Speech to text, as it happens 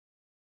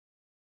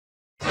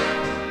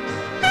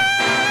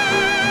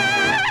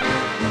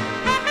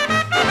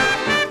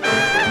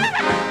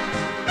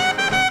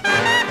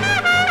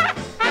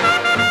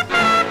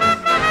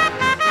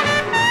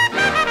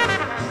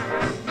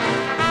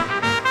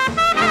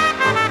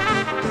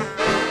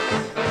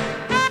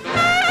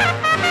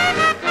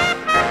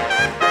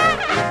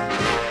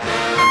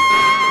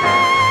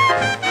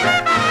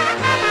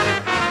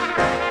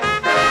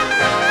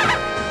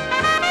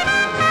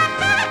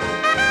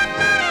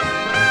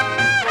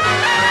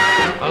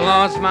I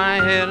lost my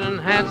head in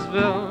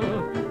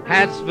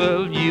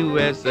Hatsville,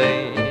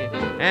 U.S.A.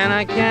 And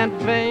I can't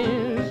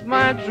face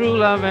my true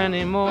love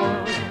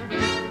anymore.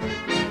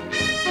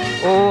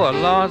 Oh, I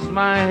lost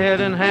my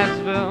head in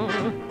Hatsville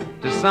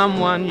to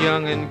someone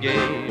young and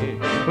gay,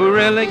 who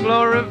really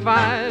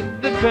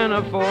glorified the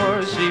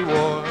pinafore she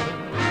wore.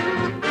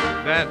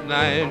 That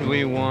night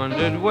we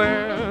wandered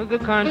where the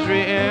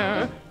country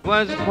air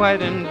was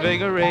quite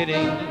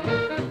invigorating.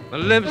 The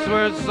lips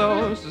were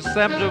so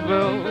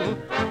susceptible,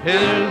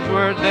 his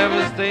were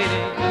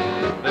devastating.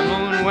 The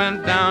moon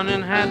went down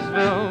in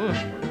Hatsville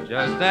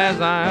just as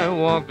I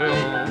walked her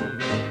home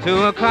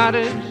to a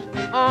cottage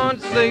on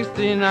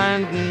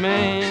 69th and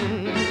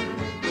Main.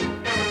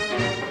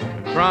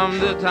 From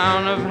the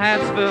town of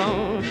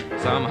Hatsville,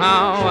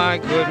 somehow I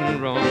couldn't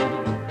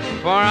roam,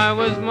 for I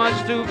was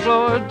much too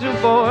floored to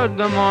board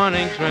the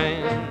morning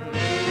train.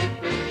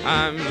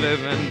 I'm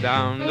living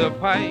down the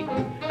pike,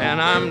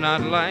 and I'm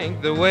not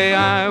like the way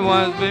I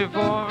was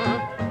before.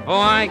 Oh,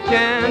 I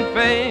can't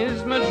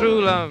face my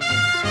true love.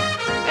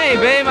 Hey,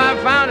 babe, I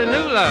found a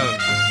new love.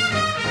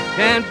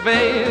 Can't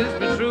face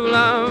my true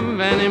love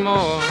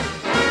anymore.